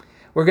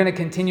We're going to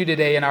continue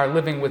today in our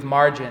Living with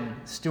Margin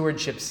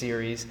stewardship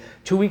series.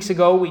 2 weeks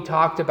ago, we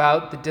talked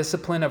about the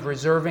discipline of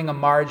reserving a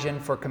margin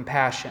for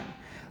compassion.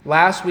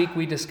 Last week,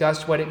 we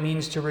discussed what it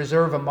means to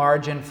reserve a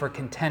margin for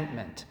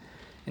contentment.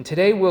 And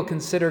today, we'll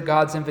consider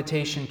God's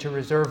invitation to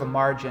reserve a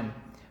margin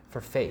for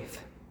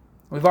faith.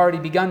 We've already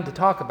begun to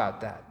talk about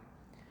that.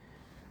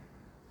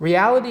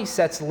 Reality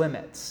sets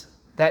limits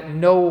that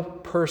no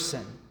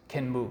person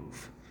can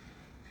move.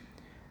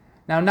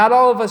 Now, not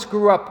all of us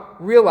grew up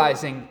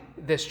realizing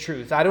this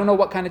truth. I don't know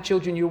what kind of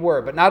children you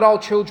were, but not all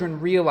children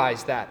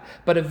realize that.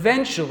 But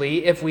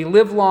eventually, if we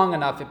live long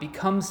enough, it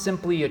becomes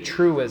simply a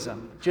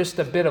truism, just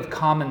a bit of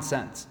common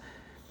sense.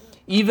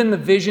 Even the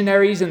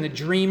visionaries and the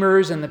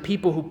dreamers and the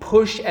people who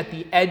push at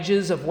the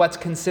edges of what's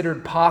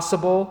considered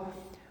possible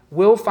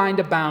will find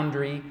a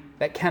boundary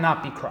that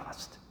cannot be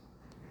crossed.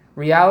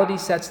 Reality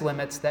sets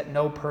limits that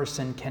no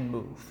person can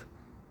move.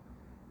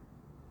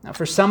 Now,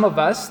 for some of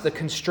us, the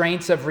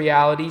constraints of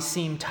reality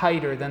seem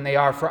tighter than they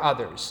are for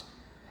others.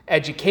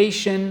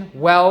 Education,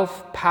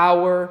 wealth,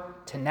 power,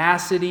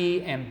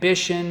 tenacity,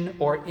 ambition,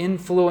 or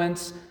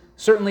influence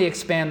certainly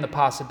expand the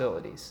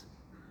possibilities.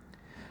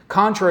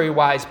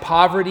 Contrariwise,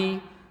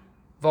 poverty,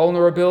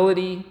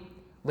 vulnerability,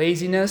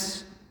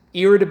 laziness,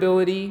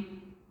 irritability,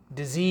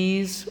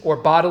 disease, or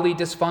bodily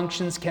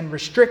dysfunctions can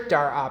restrict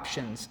our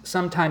options,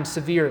 sometimes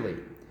severely.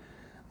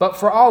 But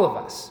for all of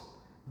us,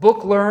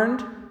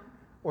 book-learned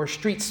or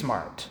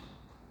street-smart,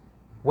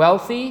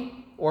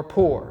 wealthy or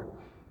poor,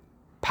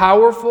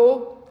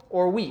 powerful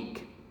or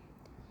weak,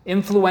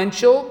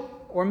 influential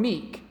or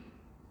meek,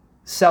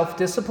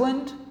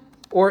 self-disciplined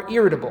or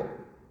irritable.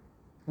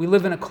 We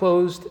live in a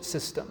closed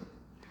system.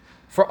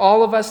 For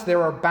all of us,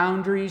 there are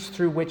boundaries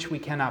through which we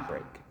cannot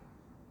break.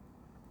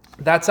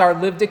 That's our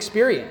lived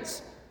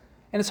experience,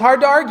 and it's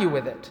hard to argue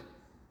with it.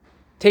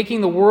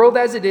 Taking the world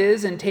as it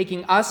is and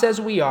taking us as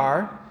we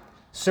are,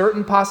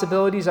 certain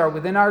possibilities are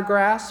within our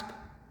grasp,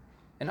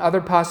 and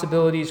other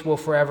possibilities will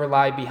forever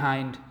lie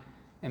behind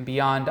and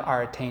beyond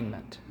our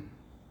attainment.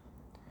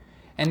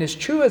 And as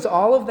true as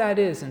all of that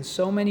is in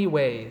so many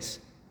ways,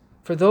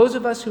 for those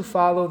of us who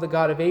follow the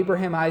God of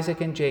Abraham, Isaac,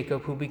 and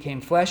Jacob, who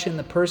became flesh in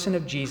the person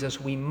of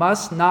Jesus, we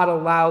must not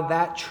allow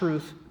that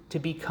truth to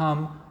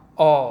become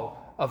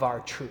all of our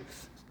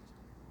truth.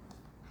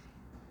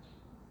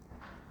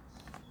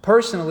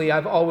 Personally,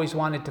 I've always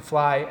wanted to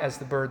fly as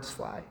the birds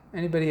fly.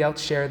 Anybody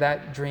else share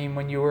that dream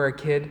when you were a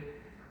kid?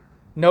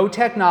 No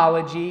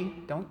technology.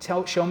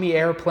 Don't show me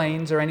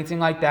airplanes or anything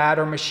like that,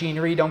 or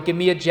machinery. Don't give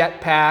me a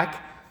jetpack.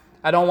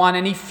 I don't want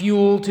any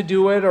fuel to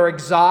do it or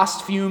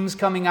exhaust fumes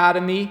coming out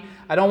of me.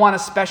 I don't want a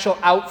special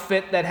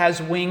outfit that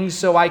has wings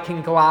so I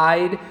can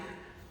glide.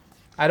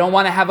 I don't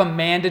want to have a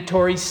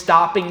mandatory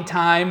stopping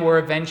time where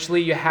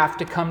eventually you have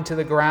to come to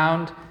the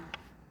ground.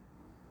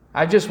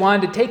 I just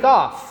wanted to take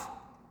off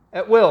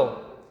at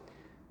will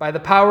by the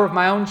power of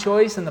my own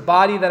choice and the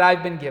body that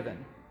I've been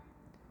given.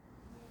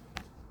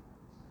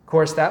 Of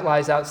course, that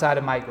lies outside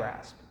of my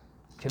grasp.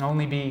 It can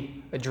only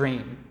be a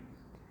dream.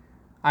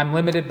 I'm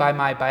limited by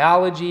my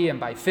biology and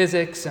by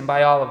physics and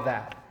by all of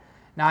that.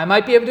 Now, I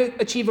might be able to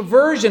achieve a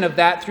version of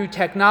that through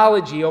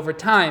technology over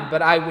time,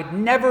 but I would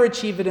never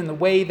achieve it in the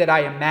way that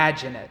I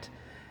imagine it.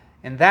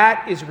 And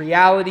that is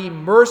reality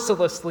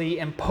mercilessly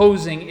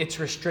imposing its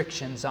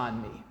restrictions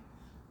on me.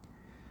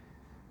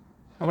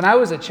 When I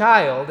was a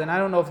child, and I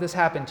don't know if this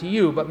happened to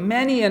you, but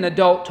many an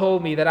adult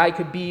told me that I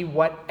could be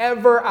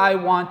whatever I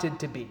wanted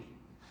to be.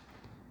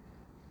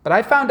 But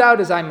I found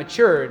out as I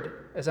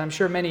matured, as I'm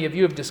sure many of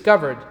you have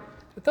discovered,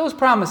 that those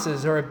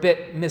promises are a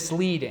bit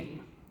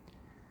misleading.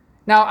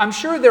 Now, I'm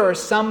sure there are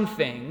some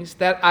things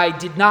that I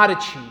did not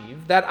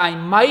achieve that I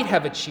might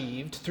have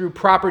achieved through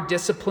proper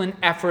discipline,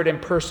 effort,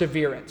 and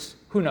perseverance.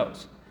 Who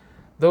knows?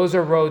 Those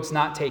are roads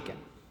not taken.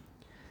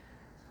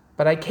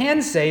 But I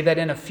can say that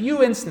in a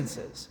few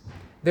instances,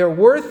 there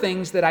were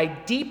things that I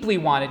deeply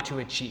wanted to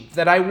achieve,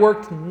 that I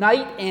worked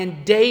night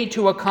and day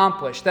to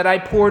accomplish, that I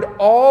poured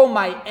all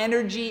my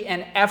energy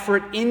and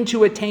effort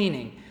into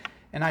attaining,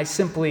 and I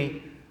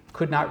simply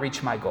could not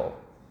reach my goal.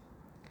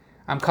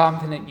 I'm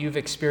confident you've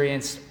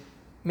experienced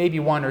maybe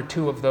one or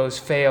two of those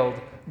failed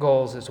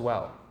goals as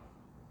well.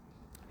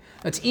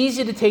 It's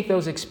easy to take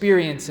those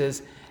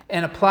experiences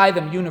and apply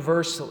them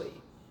universally.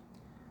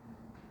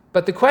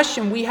 But the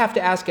question we have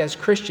to ask as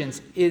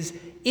Christians is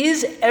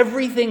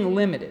everything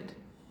limited?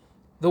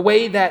 The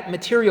way that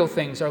material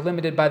things are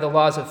limited by the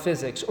laws of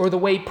physics, or the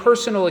way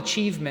personal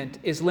achievement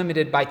is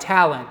limited by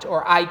talent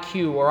or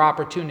IQ or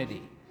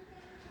opportunity?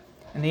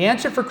 And the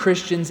answer for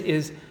Christians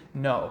is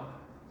no.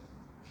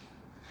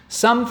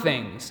 Some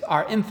things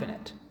are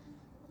infinite,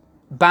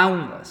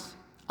 boundless,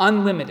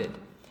 unlimited,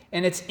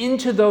 and it's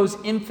into those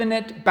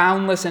infinite,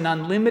 boundless, and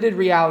unlimited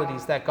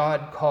realities that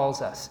God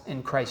calls us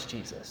in Christ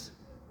Jesus.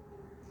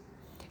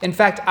 In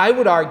fact, I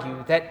would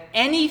argue that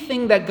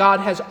anything that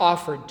God has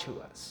offered to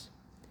us,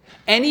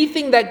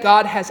 anything that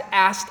God has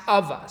asked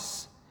of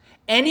us,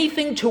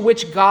 anything to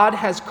which God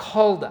has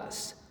called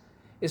us,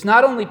 is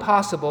not only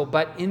possible,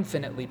 but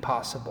infinitely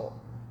possible.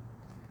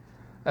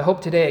 I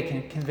hope today I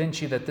can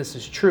convince you that this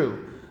is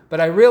true.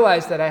 but I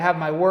realize that I have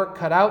my work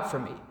cut out for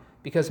me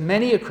because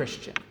many a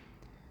Christian,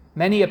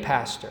 many a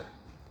pastor,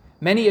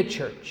 many a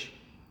church,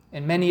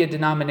 and many a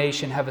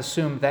denomination have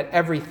assumed that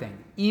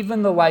everything,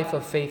 even the life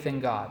of faith in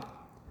God,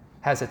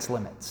 has its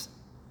limits.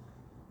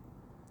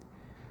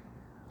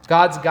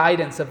 God's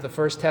guidance of the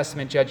First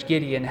Testament judge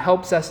Gideon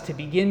helps us to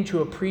begin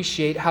to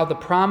appreciate how the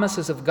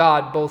promises of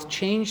God both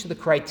change the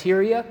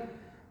criteria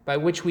by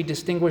which we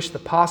distinguish the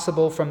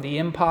possible from the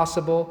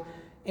impossible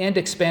and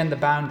expand the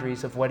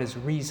boundaries of what is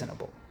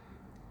reasonable.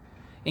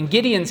 In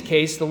Gideon's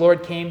case, the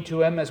Lord came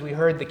to him, as we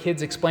heard, the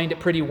kids explained it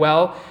pretty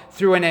well,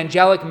 through an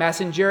angelic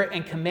messenger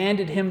and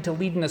commanded him to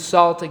lead an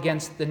assault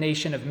against the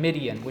nation of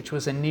Midian, which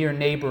was a near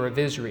neighbor of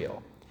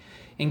Israel.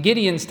 In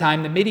Gideon's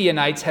time, the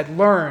Midianites had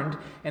learned,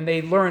 and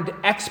they learned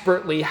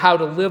expertly how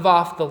to live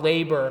off the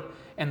labor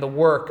and the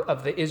work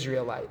of the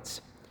Israelites.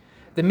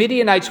 The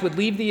Midianites would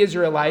leave the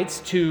Israelites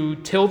to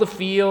till the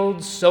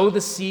fields, sow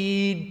the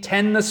seed,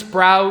 tend the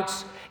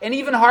sprouts, and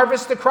even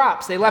harvest the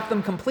crops. They left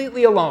them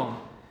completely alone.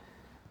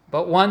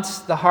 But once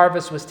the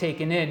harvest was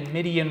taken in,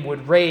 Midian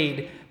would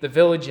raid the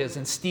villages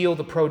and steal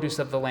the produce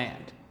of the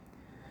land.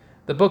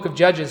 The book of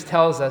Judges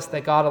tells us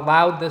that God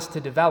allowed this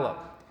to develop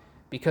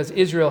because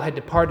Israel had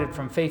departed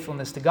from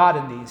faithfulness to God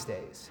in these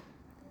days.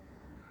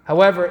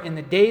 However, in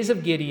the days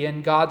of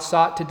Gideon, God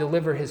sought to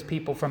deliver his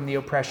people from the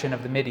oppression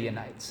of the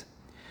Midianites.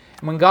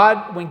 And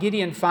when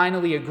Gideon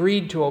finally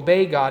agreed to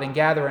obey God and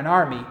gather an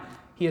army,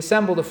 he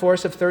assembled a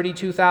force of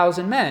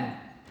 32,000 men.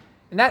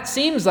 And that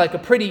seems like a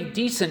pretty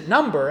decent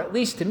number, at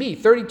least to me.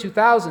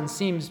 32,000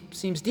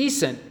 seems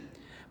decent.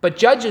 But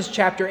Judges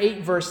chapter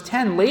 8, verse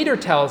 10 later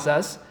tells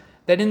us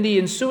that in the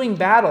ensuing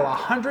battle,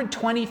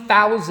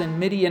 120,000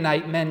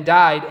 Midianite men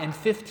died and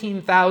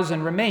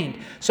 15,000 remained.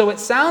 So it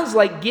sounds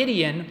like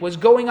Gideon was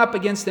going up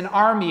against an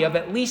army of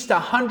at least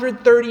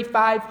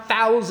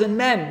 135,000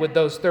 men with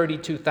those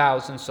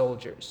 32,000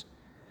 soldiers.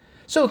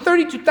 So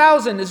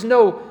 32,000 is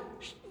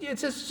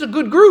it's a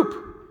good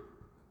group.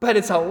 But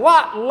it's a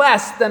lot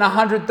less than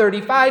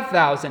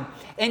 135,000.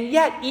 And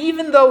yet,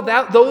 even though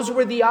those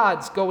were the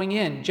odds going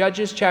in,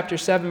 Judges chapter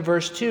 7,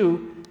 verse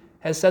 2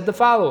 has said the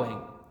following.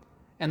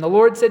 And the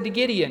Lord said to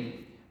Gideon,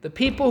 "The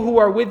people who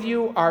are with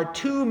you are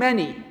too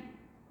many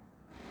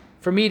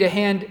for me to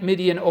hand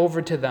Midian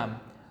over to them.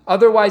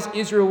 Otherwise,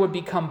 Israel would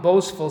become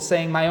boastful,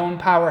 saying, 'My own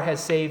power has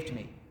saved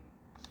me.'"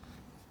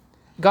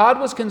 God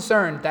was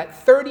concerned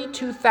that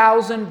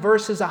 32,000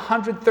 versus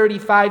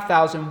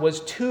 135,000 was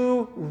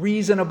too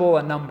reasonable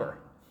a number.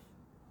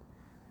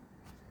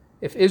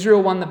 If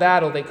Israel won the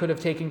battle, they could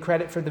have taken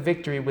credit for the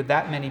victory with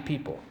that many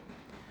people.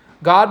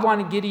 God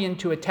wanted Gideon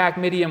to attack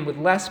Midian with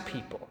less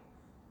people.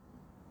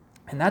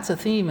 And that's a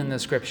theme in the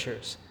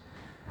scriptures.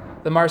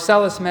 The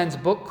Marcellus Men's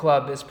Book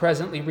Club is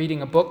presently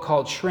reading a book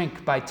called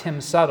Shrink by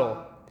Tim Suttle.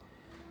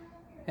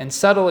 And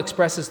Suttle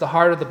expresses the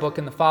heart of the book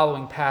in the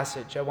following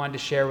passage I wanted to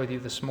share with you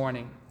this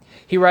morning.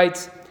 He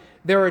writes,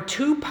 "There are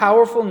two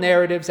powerful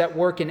narratives at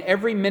work in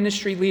every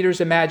ministry leader's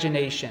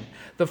imagination.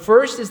 The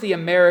first is the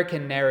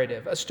American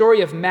narrative, a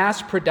story of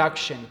mass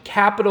production,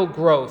 capital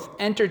growth,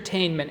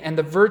 entertainment, and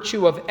the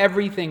virtue of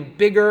everything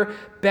bigger,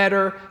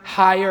 better,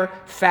 higher,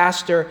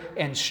 faster,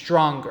 and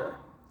stronger.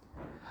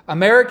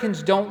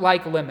 Americans don't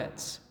like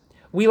limits.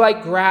 We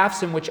like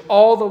graphs in which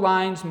all the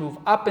lines move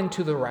up and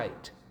to the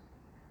right.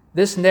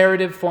 This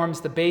narrative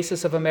forms the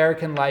basis of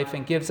American life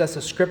and gives us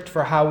a script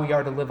for how we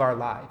are to live our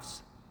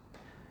lives.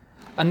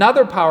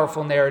 Another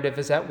powerful narrative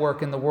is at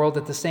work in the world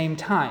at the same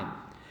time.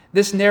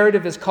 This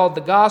narrative is called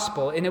the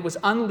gospel, and it was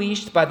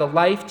unleashed by the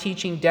life,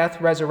 teaching, death,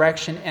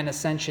 resurrection, and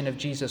ascension of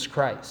Jesus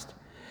Christ.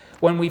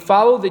 When we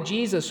follow the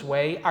Jesus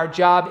way, our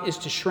job is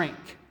to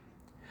shrink.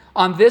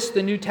 On this,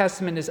 the New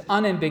Testament is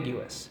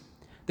unambiguous.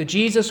 The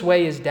Jesus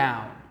way is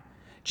down.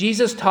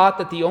 Jesus taught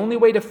that the only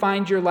way to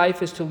find your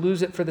life is to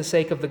lose it for the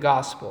sake of the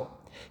gospel.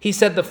 He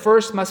said the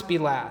first must be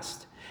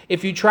last.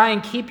 If you try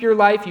and keep your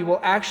life, you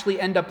will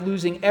actually end up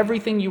losing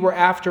everything you were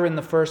after in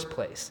the first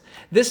place.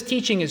 This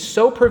teaching is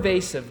so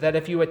pervasive that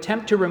if you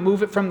attempt to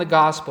remove it from the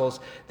Gospels,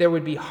 there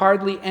would be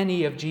hardly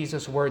any of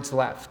Jesus' words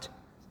left.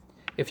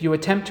 If you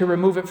attempt to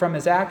remove it from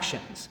his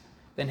actions,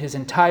 then his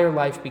entire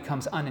life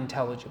becomes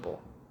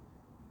unintelligible.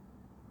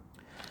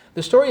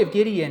 The story of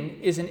Gideon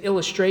is an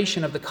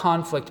illustration of the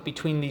conflict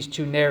between these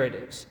two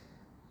narratives.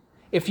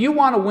 If you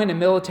want to win a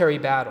military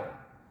battle,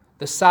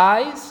 the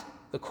size,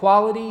 the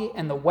quality,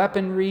 and the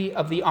weaponry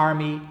of the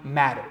army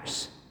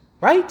matters,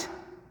 right?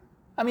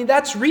 I mean,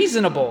 that's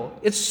reasonable.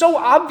 It's so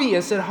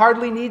obvious it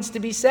hardly needs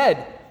to be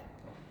said.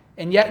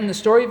 And yet in the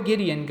story of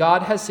Gideon,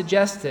 God has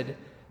suggested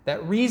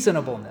that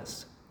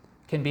reasonableness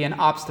can be an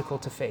obstacle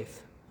to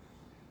faith.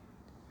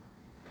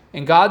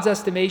 In God's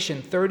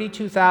estimation,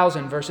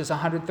 32,000 versus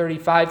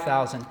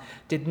 135,000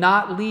 did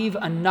not leave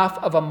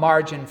enough of a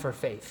margin for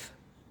faith.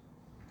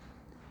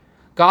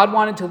 God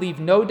wanted to leave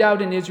no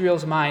doubt in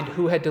Israel's mind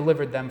who had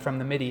delivered them from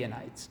the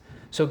Midianites.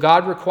 So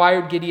God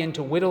required Gideon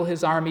to whittle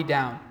his army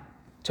down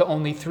to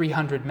only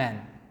 300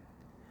 men.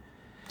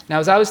 Now,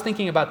 as I was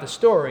thinking about the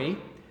story,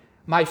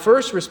 my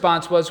first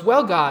response was,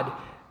 well, God,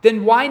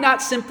 then why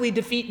not simply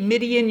defeat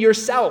Midian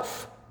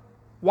yourself?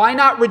 Why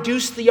not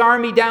reduce the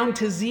army down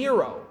to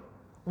 0?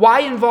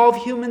 Why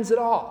involve humans at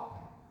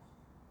all?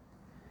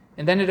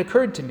 And then it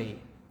occurred to me,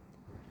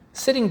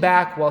 sitting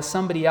back while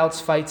somebody else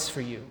fights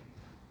for you,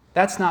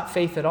 that's not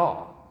faith at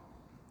all.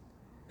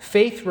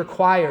 Faith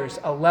requires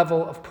a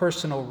level of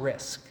personal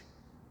risk.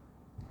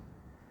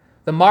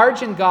 The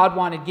margin God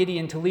wanted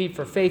Gideon to leave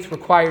for faith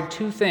required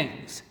 2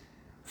 things.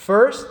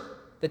 First,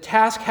 the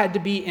task had to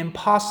be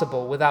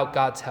impossible without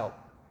God's help.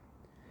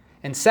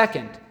 And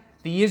second,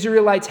 the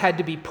Israelites had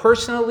to be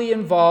personally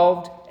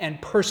involved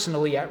and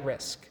personally at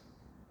risk.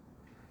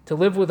 To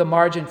live with a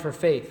margin for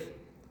faith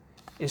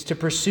is to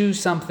pursue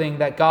something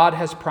that God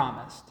has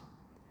promised,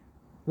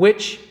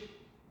 which,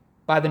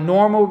 by the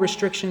normal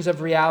restrictions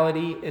of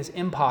reality, is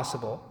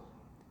impossible,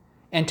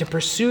 and to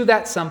pursue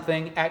that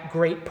something at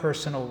great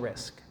personal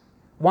risk.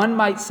 One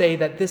might say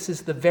that this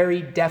is the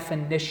very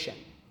definition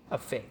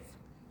of faith.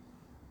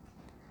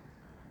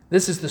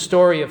 This is the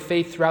story of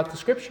faith throughout the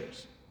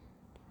Scriptures.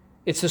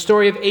 It's the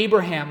story of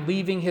Abraham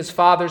leaving his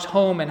father's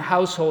home and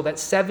household at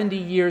 70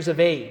 years of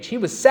age. He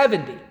was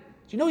 70. Did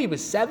you know he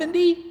was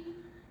 70?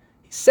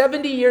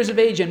 70 years of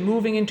age and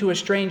moving into a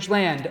strange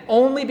land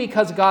only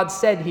because God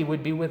said he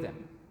would be with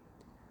him.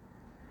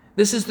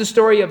 This is the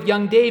story of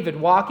young David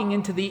walking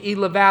into the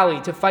Elah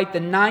Valley to fight the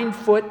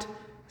 9-foot,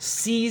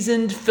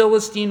 seasoned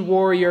Philistine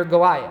warrior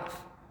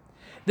Goliath.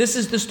 This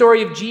is the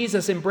story of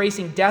Jesus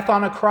embracing death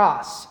on a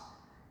cross,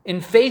 in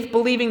faith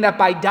believing that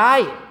by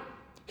dying,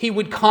 he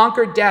would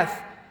conquer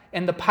death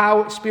and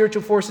the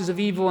spiritual forces of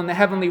evil in the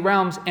heavenly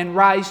realms and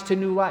rise to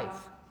new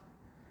life.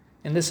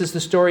 And this is the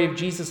story of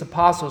Jesus'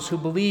 apostles who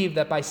believed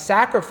that by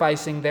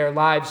sacrificing their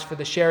lives for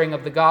the sharing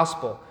of the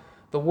gospel,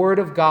 the word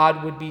of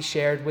God would be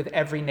shared with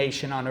every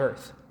nation on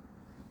earth.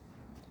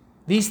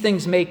 These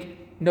things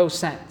make no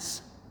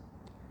sense.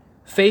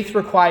 Faith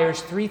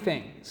requires 3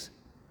 things: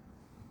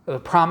 the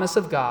promise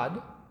of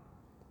God,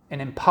 an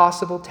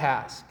impossible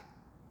task,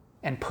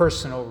 and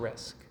personal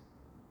risk.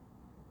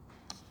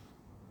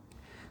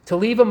 To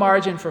leave a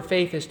margin for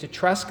faith is to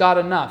trust God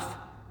enough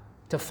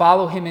to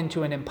follow him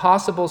into an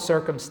impossible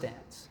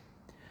circumstance,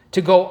 to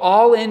go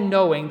all in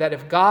knowing that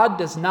if God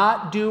does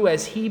not do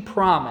as he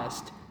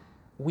promised,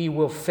 we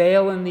will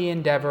fail in the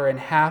endeavor and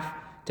have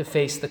to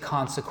face the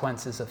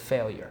consequences of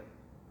failure.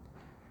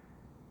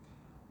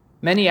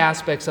 Many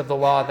aspects of the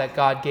law that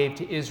God gave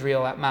to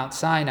Israel at Mount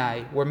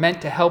Sinai were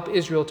meant to help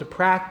Israel to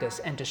practice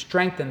and to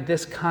strengthen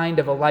this kind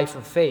of a life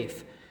of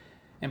faith.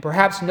 And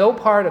perhaps no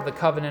part of the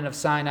covenant of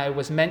Sinai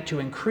was meant to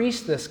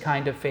increase this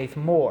kind of faith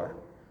more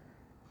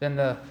than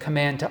the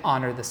command to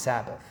honor the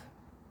Sabbath.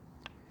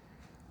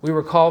 We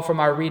recall from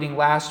our reading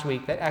last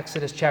week that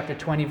Exodus chapter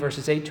 20,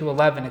 verses 8 to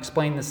 11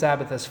 explain the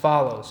Sabbath as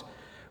follows.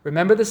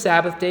 Remember the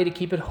Sabbath day to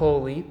keep it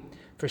holy.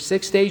 For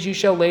 6 days you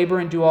shall labor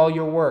and do all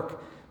your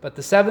work. But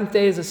the 7th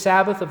day is a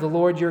Sabbath of the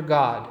Lord your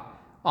God.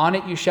 On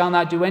it you shall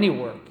not do any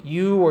work,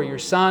 you or your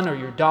son or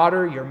your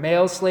daughter, your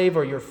male slave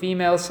or your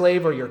female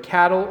slave, or your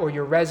cattle or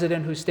your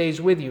resident who stays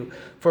with you.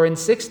 For in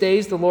 6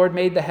 days the Lord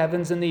made the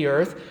heavens and the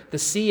earth, the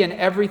sea and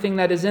everything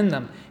that is in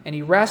them, and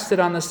he rested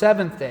on the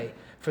 7th day.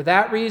 For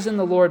that reason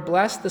the Lord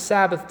blessed the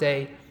Sabbath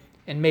day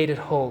and made it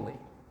holy.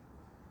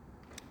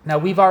 Now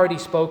we've already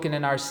spoken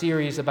in our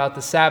series about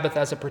the Sabbath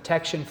as a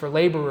protection for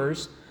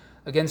laborers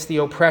against the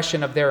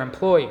oppression of their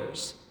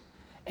employers.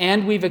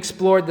 And we've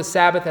explored the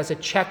Sabbath as a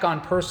check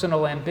on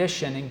personal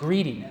ambition and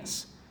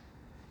greediness.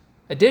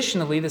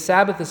 Additionally, the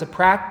Sabbath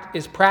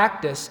is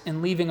practice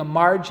in leaving a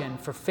margin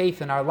for faith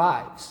in our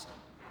lives.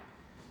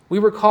 We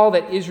recall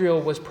that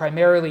Israel was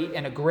primarily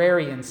an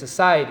agrarian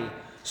society,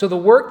 so the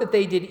work that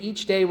they did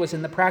each day was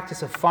in the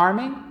practice of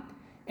farming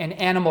and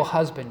animal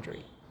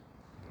husbandry.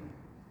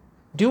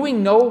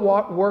 Doing no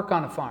work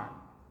on a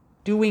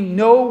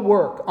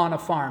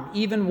farm,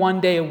 even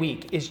 1 day a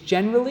week, is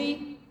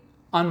generally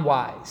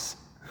unwise.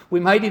 We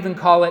might even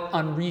call it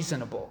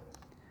unreasonable.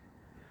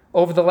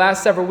 Over the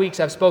last several weeks,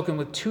 I've spoken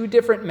with 2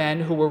 different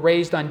men who were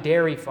raised on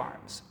dairy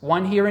farms,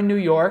 one here in New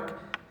York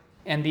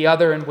and the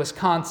other in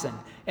Wisconsin,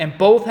 and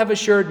both have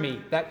assured me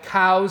that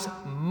cows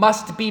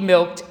must be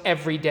milked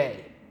every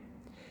day,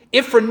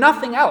 if for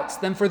nothing else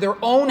than for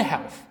their own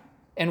health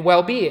and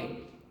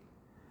well-being.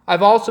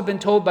 I've also been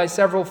told by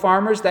several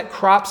farmers that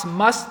crops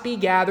must be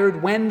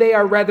gathered when they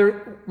are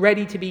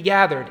ready to be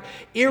gathered,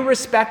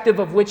 irrespective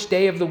of which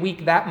day of the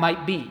week that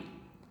might be.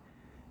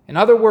 In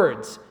other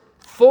words,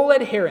 full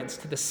adherence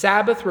to the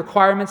Sabbath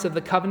requirements of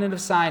the Covenant of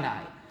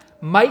Sinai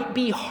might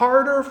be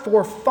harder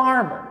for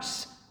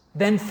farmers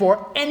than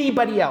for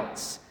anybody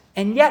else.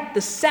 And yet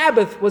the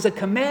Sabbath was a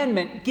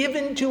commandment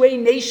given to a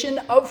nation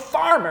of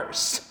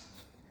farmers.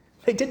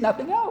 They did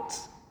nothing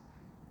else.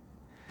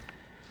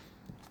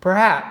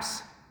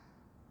 Perhaps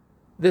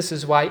this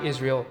is why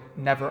Israel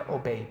never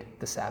obeyed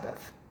the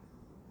Sabbath.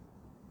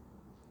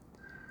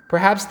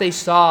 Perhaps they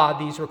saw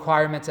these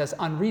requirements as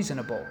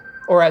unreasonable,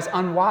 or as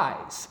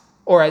unwise,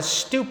 or as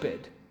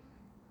stupid.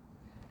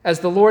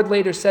 As the Lord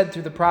later said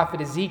through the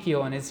prophet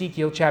Ezekiel in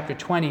Ezekiel chapter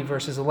 20,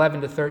 verses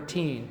 11 to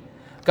 13,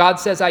 God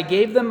says, I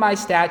gave them my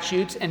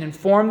statutes and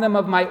informed them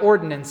of my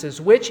ordinances,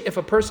 which, if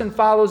a person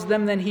follows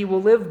them, then he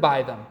will live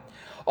by them.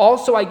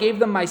 Also, I gave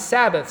them my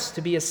Sabbaths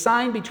to be a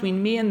sign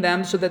between me and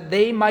them, so that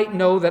they might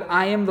know that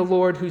I am the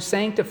Lord who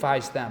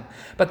sanctifies them.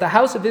 But the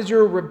house of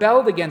Israel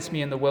rebelled against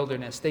me in the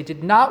wilderness. They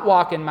did not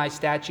walk in my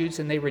statutes,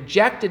 and they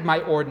rejected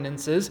my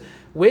ordinances,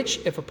 which,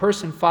 if a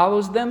person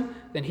follows them,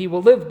 then he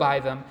will live by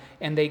them.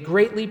 And they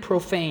greatly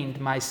profaned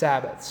my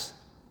Sabbaths.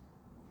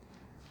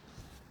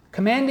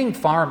 Commanding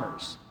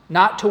farmers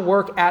not to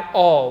work at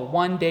all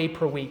 1 day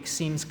per week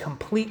seems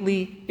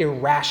completely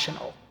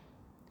irrational.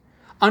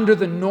 Under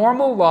the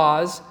normal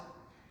laws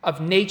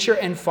of nature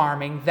and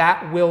farming,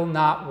 that will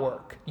not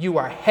work. You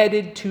are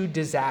headed to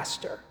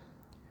disaster.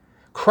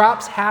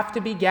 Crops have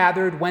to be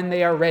gathered when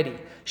they are ready.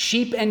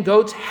 Sheep and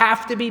goats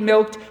have to be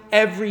milked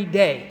every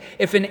day.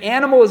 If an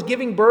animal is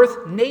giving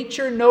birth,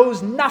 nature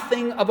knows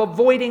nothing of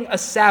avoiding a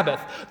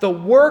Sabbath. The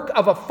work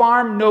of a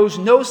farm knows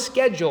no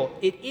schedule.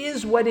 It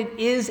is what it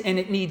is, and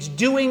it needs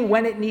doing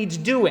when it needs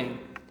doing.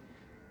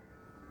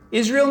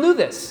 Israel knew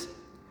this.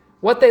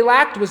 What they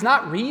lacked was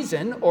not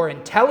reason or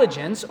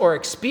intelligence or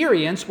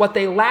experience. What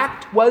they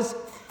lacked was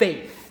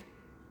faith.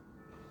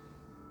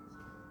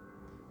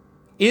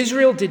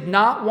 Israel did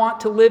not want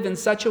to live in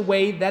such a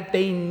way that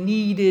they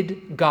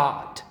needed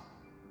God.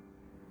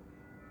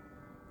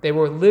 They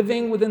were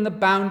living within the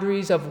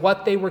boundaries of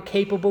what they were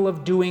capable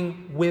of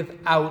doing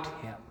without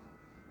Him.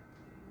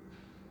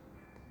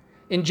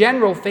 In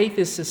general, faith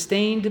is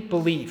sustained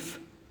belief.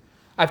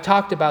 I've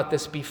talked about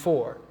this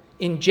before.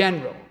 In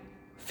general,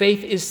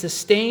 faith is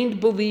sustained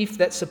belief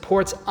that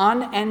supports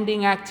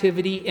unending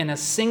activity in a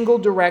single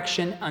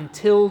direction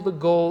until the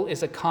goal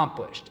is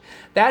accomplished.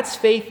 That's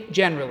faith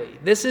generally.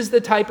 This is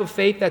the type of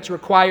faith that's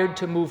required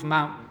to move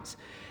mountains.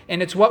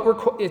 And it's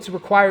it's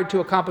required to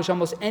accomplish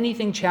almost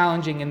anything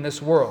challenging in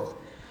this world.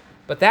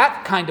 But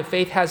that kind of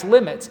faith has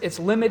limits. It's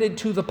limited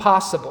to the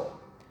possible.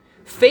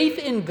 Faith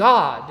in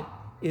God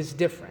is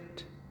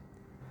different.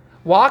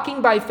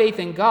 Walking by faith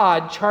in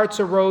God charts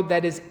a road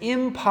that is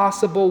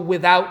impossible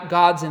without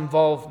God's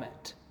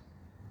involvement.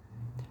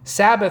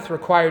 Sabbath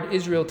required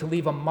Israel to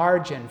leave a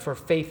margin for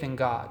faith in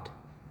God.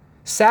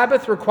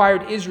 Sabbath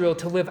required Israel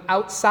to live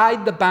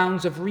outside the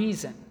bounds of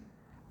reason,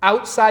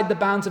 outside the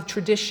bounds of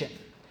tradition,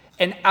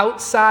 and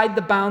outside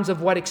the bounds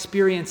of what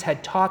experience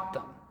had taught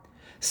them.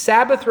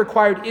 Sabbath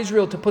required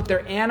Israel to put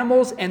their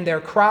animals and their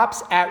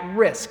crops at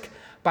risk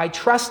by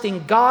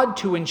trusting God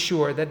to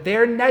ensure that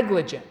their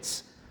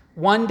negligence,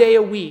 1 day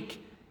a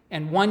week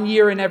and 1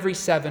 year in every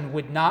 7,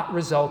 would not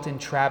result in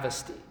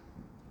travesty.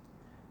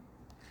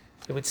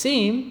 It would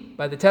seem,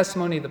 by the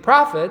testimony of the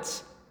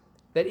prophets,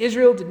 that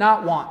Israel did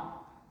not want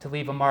to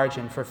leave a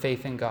margin for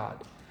faith in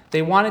God.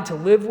 They wanted to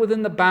live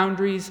within the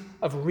boundaries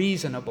of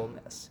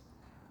reasonableness,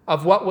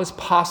 of what was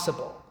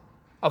possible,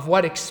 of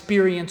what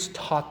experience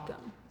taught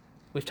them.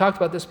 We've talked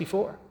about this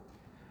before.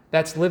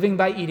 That's living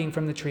by eating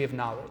from the tree of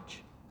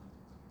knowledge.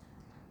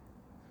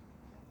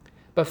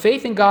 But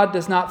faith in God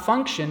does not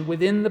function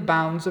within the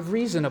bounds of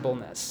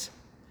reasonableness.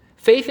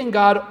 Faith in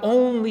God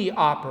only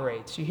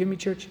operates, you hear me,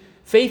 church?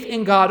 Faith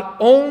in God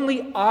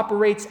only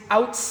operates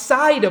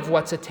outside of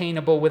what's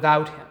attainable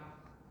without Him,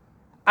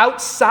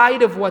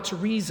 outside of what's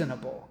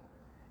reasonable,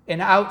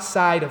 and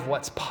outside of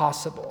what's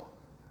possible.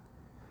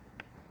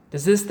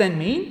 Does this then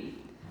mean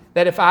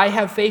that if I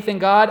have faith in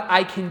God,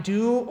 I can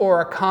do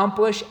or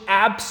accomplish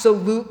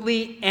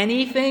absolutely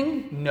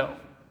anything? No,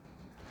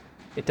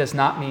 it does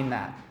not mean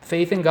that.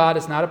 Faith in God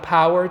is not a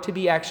power to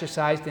be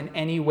exercised in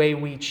any way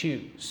we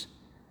choose.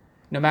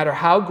 No matter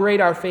how great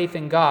our faith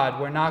in God,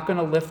 we're not going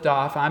to lift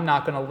off. I'm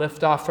not going to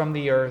lift off from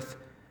the earth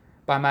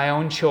by my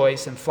own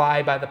choice and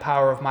fly by the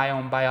power of my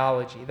own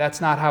biology. That's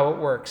not how it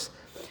works.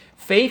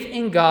 Faith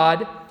in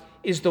God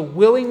is the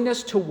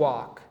willingness to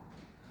walk,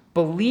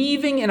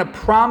 believing in a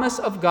promise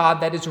of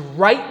God that is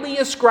rightly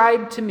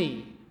ascribed to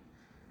me,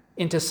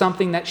 into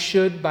something that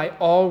should, by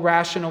all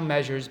rational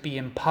measures, be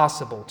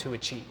impossible to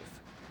achieve.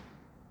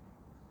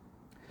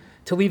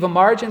 To leave a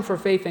margin for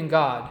faith in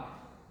God,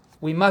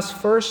 we must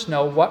first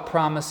know what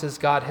promises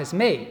God has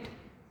made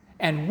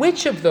and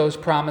which of those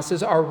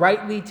promises are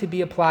rightly to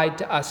be applied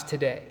to us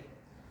today.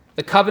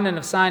 The covenant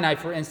of Sinai,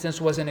 for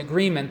instance, was an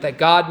agreement that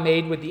God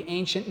made with the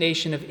ancient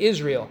nation of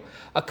Israel,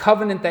 a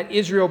covenant that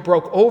Israel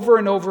broke over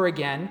and over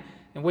again,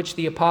 in which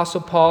the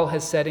Apostle Paul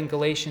has said in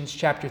Galatians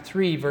chapter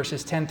 3,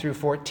 verses 10 through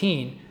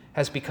 14,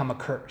 has become a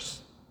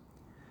curse.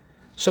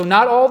 So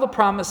not all the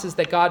promises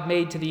that God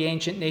made to the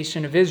ancient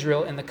nation of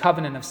Israel in the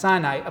covenant of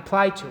Sinai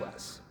apply to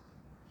us.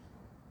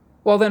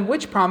 Well, then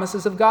which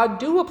promises of God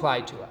do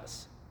apply to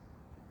us?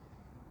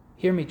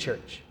 Hear me,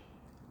 church.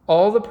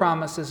 All the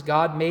promises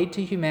God made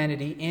to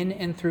humanity in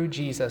and through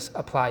Jesus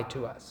apply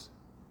to us.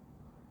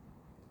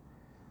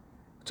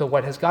 So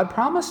what has God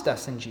promised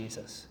us in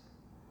Jesus?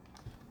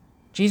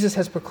 Jesus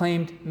has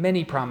proclaimed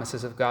many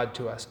promises of God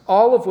to us,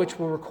 all of which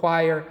will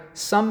require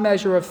some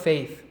measure of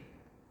faith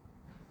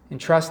in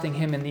trusting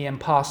Him in the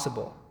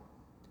impossible.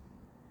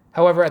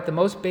 However, at the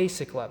most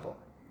basic level,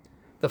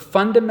 the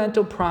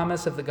fundamental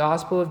promise of the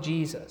gospel of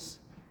Jesus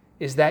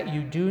is that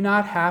you do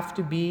not have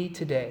to be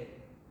today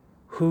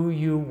who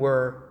you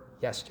were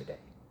yesterday.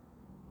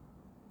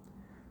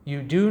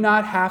 You do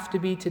not have to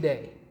be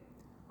today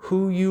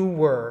who you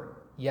were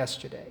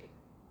yesterday.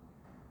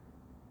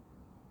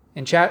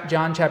 In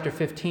John chapter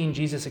 15,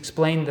 Jesus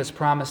explained this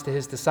promise to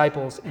his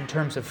disciples in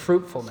terms of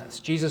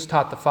fruitfulness. Jesus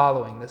taught the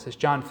following. This is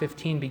John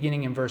 15,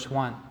 beginning in verse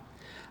 1.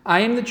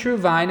 I am the true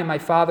vine, and my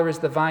Father is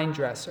the vine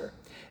dresser.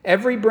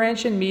 Every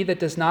branch in me that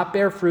does not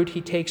bear fruit,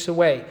 he takes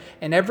away.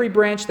 And every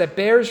branch that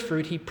bears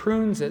fruit, he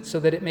prunes it so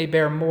that it may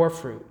bear more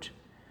fruit.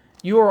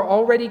 You are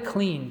already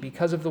clean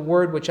because of the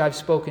word which I've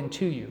spoken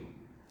to you.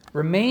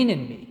 Remain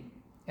in me,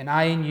 and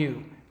I in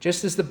you.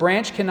 Just as the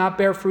branch cannot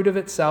bear fruit of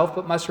itself,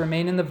 but must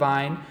remain in the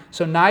vine,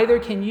 so neither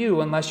can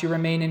you unless you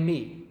remain in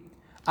me.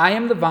 I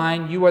am the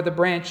vine, you are the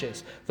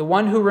branches. The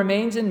one who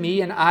remains in me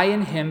and I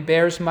in him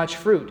bears much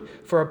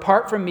fruit, for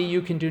apart from me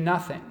you can do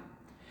nothing.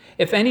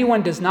 If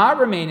anyone does not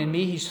remain in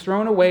me, he's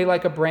thrown away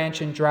like a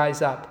branch and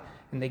dries up,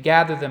 and they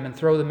gather them and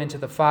throw them into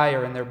the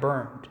fire, and they're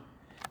burned.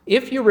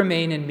 If you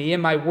remain in me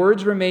and my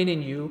words remain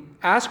in you,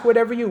 ask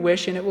whatever you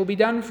wish, and it will be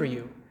done for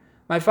you.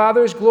 My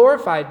Father is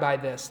glorified by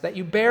this, that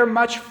you bear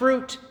much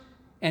fruit,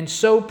 and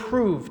so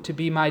prove to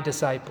be my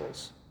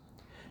disciples.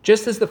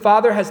 Just as the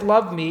Father has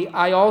loved me,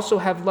 I also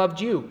have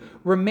loved you.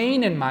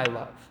 Remain in my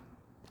love.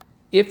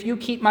 If you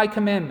keep my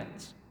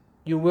commandments,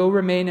 you will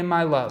remain in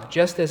my love,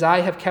 just as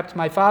I have kept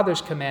my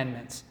Father's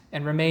commandments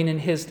and remain in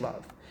his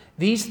love.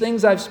 These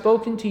things I've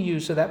spoken to you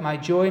so that my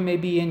joy may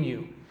be in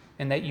you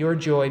and that your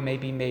joy may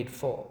be made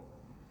full.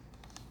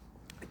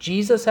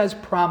 Jesus has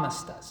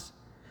promised us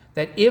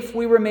that if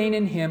we remain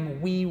in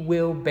him, we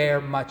will bear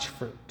much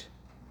fruit.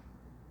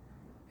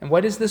 And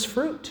what is this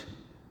fruit?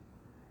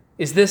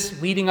 Is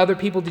this leading other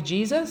people to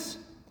Jesus?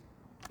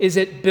 Is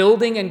it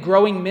building and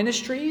growing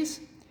ministries?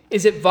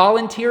 Is it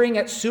volunteering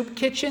at soup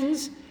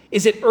kitchens?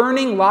 Is it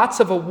earning lots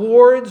of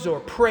awards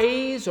or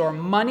praise or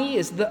money?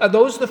 Are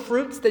those the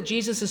fruits that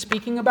Jesus is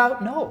speaking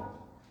about? No.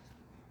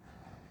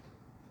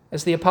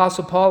 As the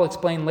Apostle Paul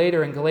explained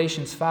later in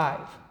Galatians 5,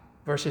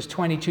 verses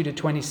 22 to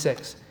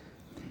 26,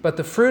 but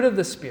the fruit of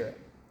the Spirit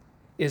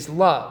is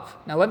love.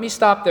 Now let me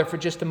stop there for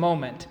just a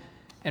moment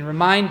and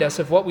remind us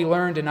of what we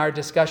learned in our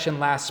discussion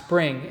last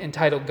spring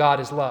entitled God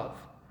is Love.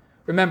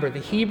 Remember, the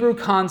Hebrew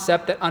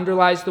concept that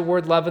underlies the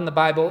word love in the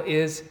Bible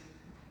is,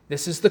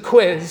 this is the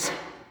quiz,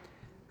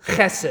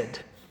 chesed.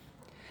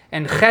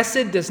 And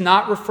chesed does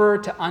not refer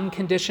to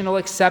unconditional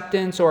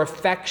acceptance or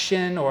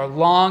affection or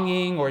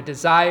longing or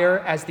desire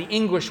as the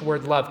English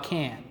word love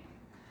can.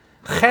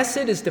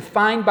 Chesed is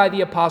defined by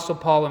the Apostle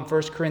Paul in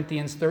 1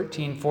 Corinthians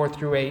 13, 4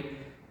 through 8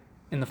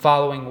 in the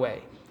following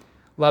way.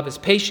 Love is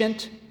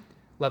patient.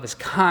 Love is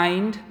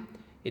kind.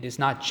 It is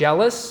not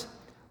jealous.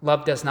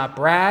 Love does not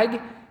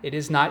brag. It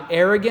is not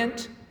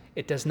arrogant.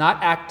 It does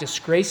not act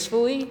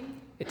disgracefully.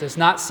 It does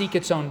not seek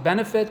its own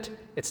benefit.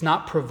 It's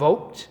not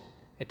provoked.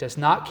 It does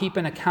not keep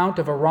an account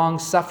of a wrong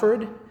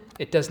suffered.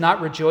 It does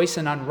not rejoice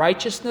in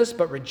unrighteousness,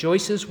 but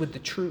rejoices with the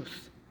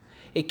truth.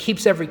 It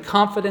keeps every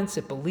confidence.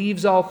 It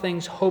believes all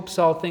things, hopes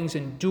all things,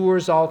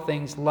 endures all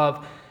things.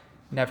 Love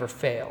never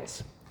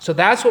fails. So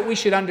that's what we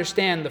should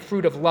understand the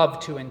fruit of love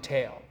to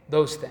entail,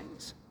 those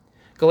things.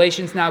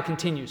 Galatians now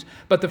continues.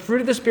 But the fruit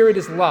of the Spirit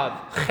is love,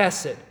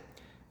 chesed,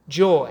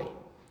 joy,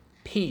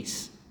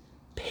 peace,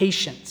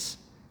 patience,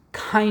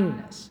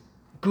 kindness,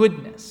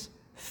 goodness,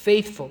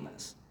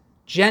 faithfulness,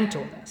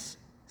 gentleness,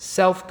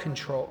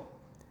 self-control.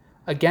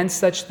 Against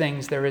such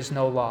things there is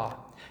no law.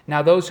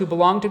 Now those who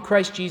belong to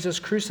Christ Jesus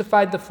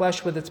crucified the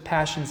flesh with its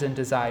passions and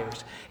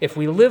desires. If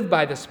we live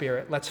by the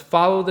Spirit, let's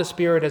follow the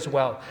Spirit as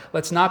well.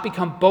 Let's not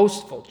become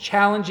boastful,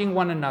 challenging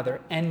one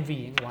another,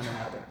 envying one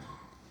another.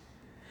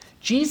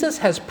 Jesus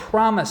has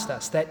promised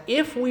us that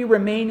if we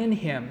remain in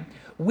him,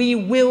 we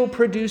will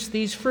produce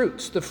these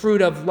fruits, the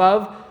fruit of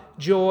love,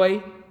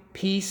 joy,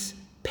 peace,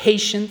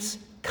 patience,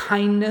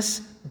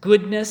 kindness,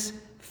 goodness,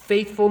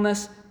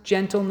 faithfulness,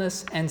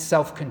 gentleness, and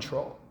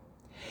self-control.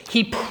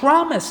 He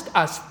promised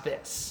us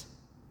this.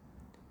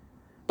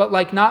 But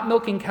like not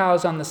milking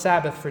cows on the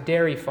Sabbath for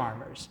dairy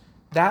farmers,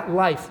 that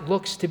life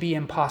looks to be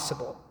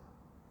impossible.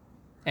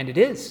 And it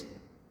is.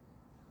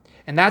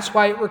 And that's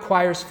why it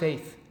requires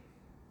faith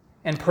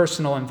and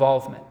personal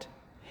involvement.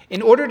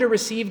 In order to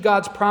receive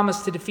God's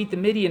promise to defeat the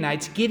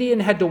Midianites, Gideon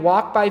had to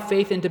walk by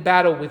faith into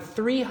battle with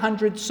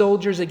 300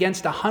 soldiers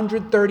against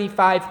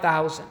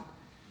 135,000.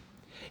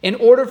 In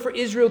order for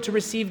Israel to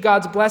receive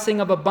God's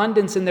blessing of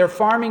abundance in their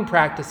farming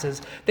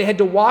practices, they had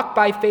to walk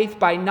by faith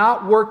by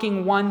not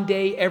working one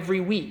day every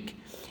week.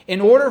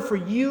 In order for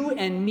you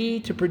and me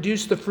to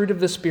produce the fruit of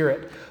the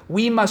Spirit,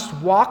 we must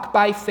walk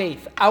by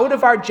faith out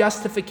of our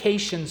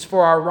justifications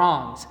for our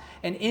wrongs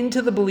and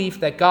into the belief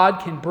that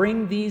God can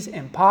bring these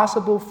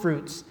impossible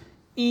fruits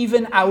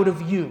even out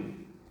of you,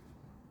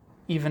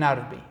 even out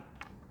of me.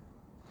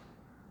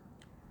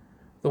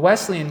 The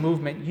Wesleyan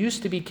movement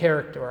used to be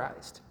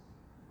characterized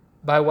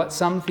by what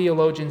some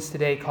theologians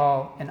today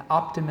call an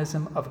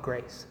optimism of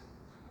grace.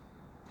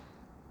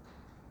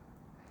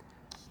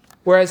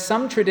 Whereas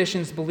some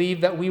traditions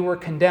believe that we were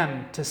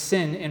condemned to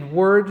sin in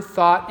word,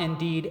 thought, and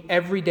deed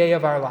every day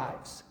of our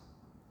lives,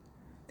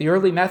 the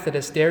early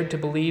Methodists dared to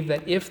believe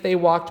that if they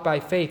walked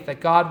by faith,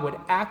 that God would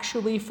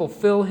actually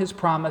fulfill his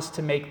promise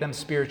to make them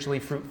spiritually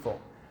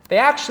fruitful. They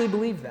actually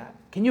believe that.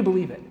 Can you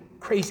believe it?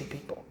 Crazy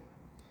people.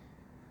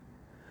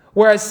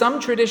 Whereas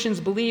some traditions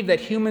believe that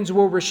humans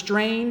were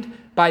restrained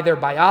by their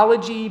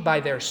biology,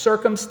 by their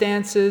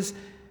circumstances,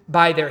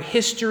 by their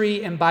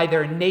history, and by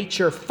their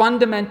nature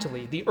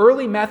fundamentally, the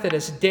early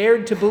Methodists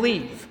dared to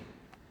believe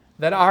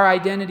that our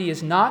identity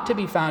is not to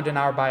be found in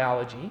our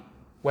biology,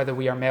 whether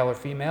we are male or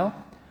female,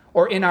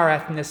 or in our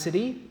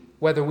ethnicity,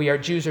 whether we are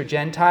Jews or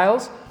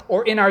Gentiles,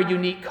 or in our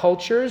unique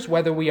cultures,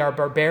 whether we are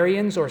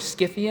barbarians or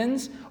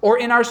Scythians, or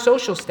in our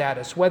social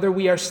status, whether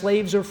we are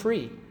slaves or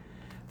free.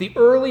 The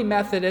early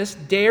Methodists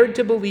dared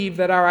to believe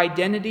that our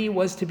identity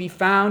was to be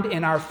found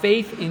in our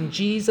faith in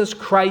Jesus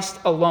Christ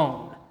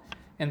alone,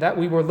 and that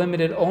we were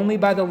limited only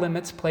by the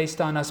limits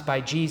placed on us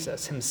by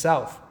Jesus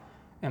himself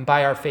and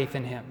by our faith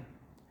in him.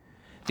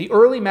 The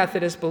early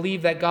Methodists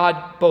believed that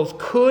God both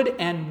could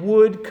and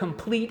would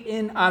complete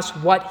in us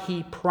what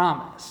he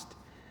promised.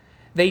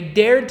 They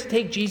dared to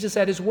take Jesus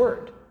at his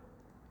word.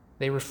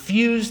 They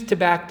refused to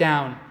back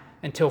down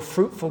until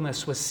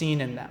fruitfulness was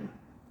seen in them.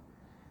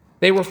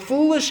 They were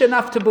foolish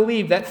enough to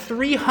believe that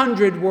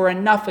 300 were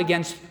enough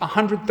against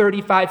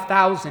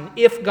 135,000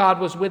 if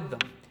God was with them,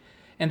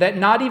 and that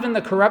not even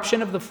the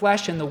corruption of the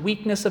flesh and the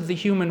weakness of the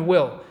human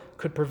will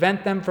could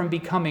prevent them from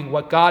becoming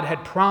what God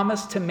had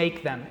promised to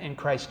make them in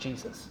Christ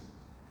Jesus.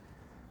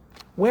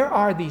 Where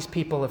are these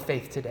people of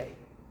faith today?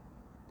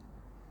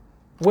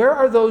 Where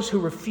are those who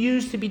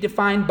refuse to be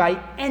defined by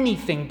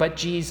anything but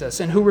Jesus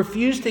and who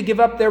refuse to give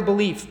up their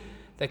belief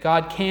that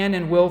God can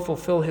and will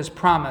fulfill his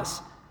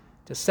promise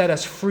to set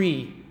us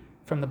free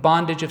from the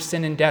bondage of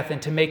sin and death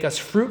and to make us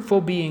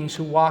fruitful beings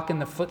who walk in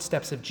the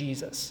footsteps of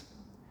Jesus?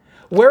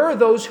 Where are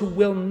those who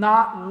will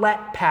not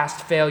let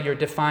past failure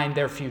define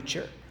their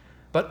future,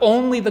 but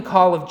only the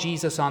call of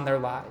Jesus on their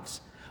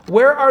lives?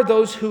 Where are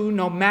those who,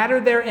 no matter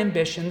their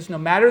ambitions, no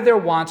matter their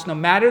wants, no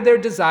matter their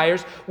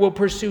desires, will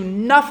pursue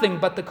nothing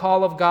but the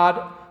call of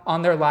God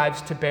on their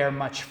lives to bear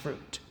much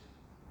fruit?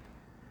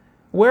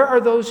 Where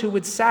are those who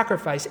would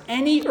sacrifice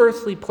any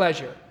earthly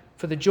pleasure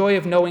for the joy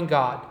of knowing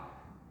God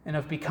and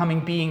of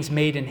becoming beings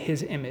made in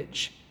his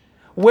image?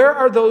 Where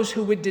are those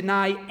who would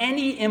deny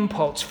any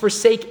impulse,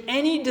 forsake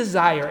any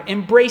desire,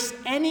 embrace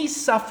any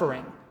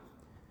suffering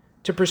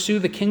to pursue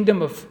the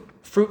kingdom of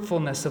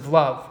fruitfulness of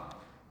love,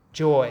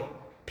 joy,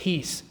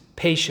 peace,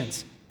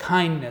 patience,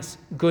 kindness,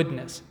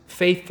 goodness,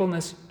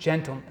 faithfulness,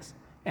 gentleness,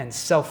 and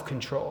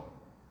self-control?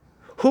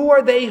 Who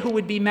are they who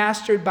would be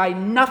mastered by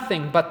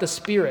nothing but the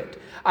Spirit,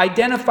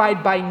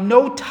 identified by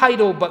no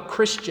title but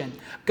Christian,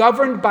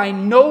 governed by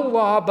no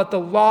law but the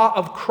law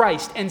of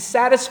Christ, and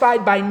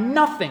satisfied by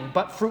nothing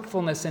but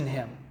fruitfulness in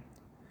him?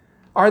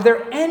 Are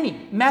there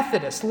any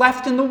Methodists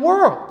left in the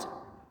world?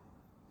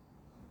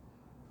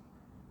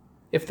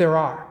 If there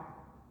are,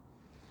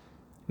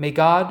 may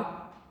God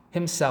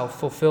himself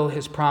fulfill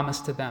his promise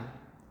to them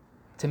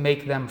to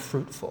make them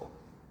fruitful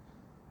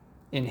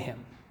in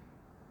him.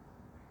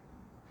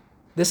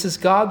 This is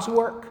God's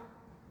work.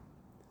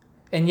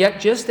 And yet,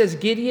 just as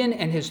Gideon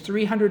and his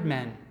 300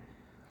 men,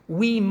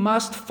 we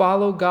must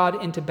follow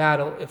God into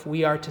battle if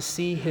we are to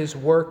see his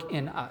work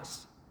in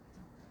us.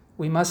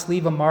 We must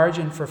leave a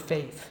margin for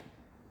faith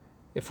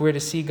if we're to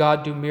see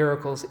God do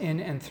miracles in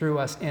and through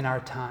us in our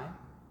time.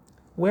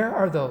 Where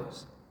are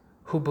those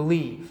who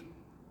believe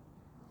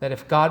that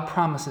if God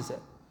promises it,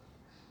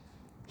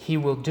 he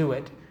will do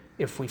it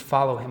if we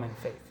follow him in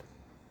faith?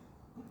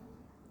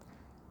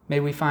 May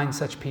we find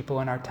such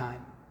people in our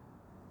time.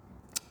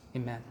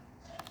 Amen.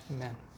 Amen.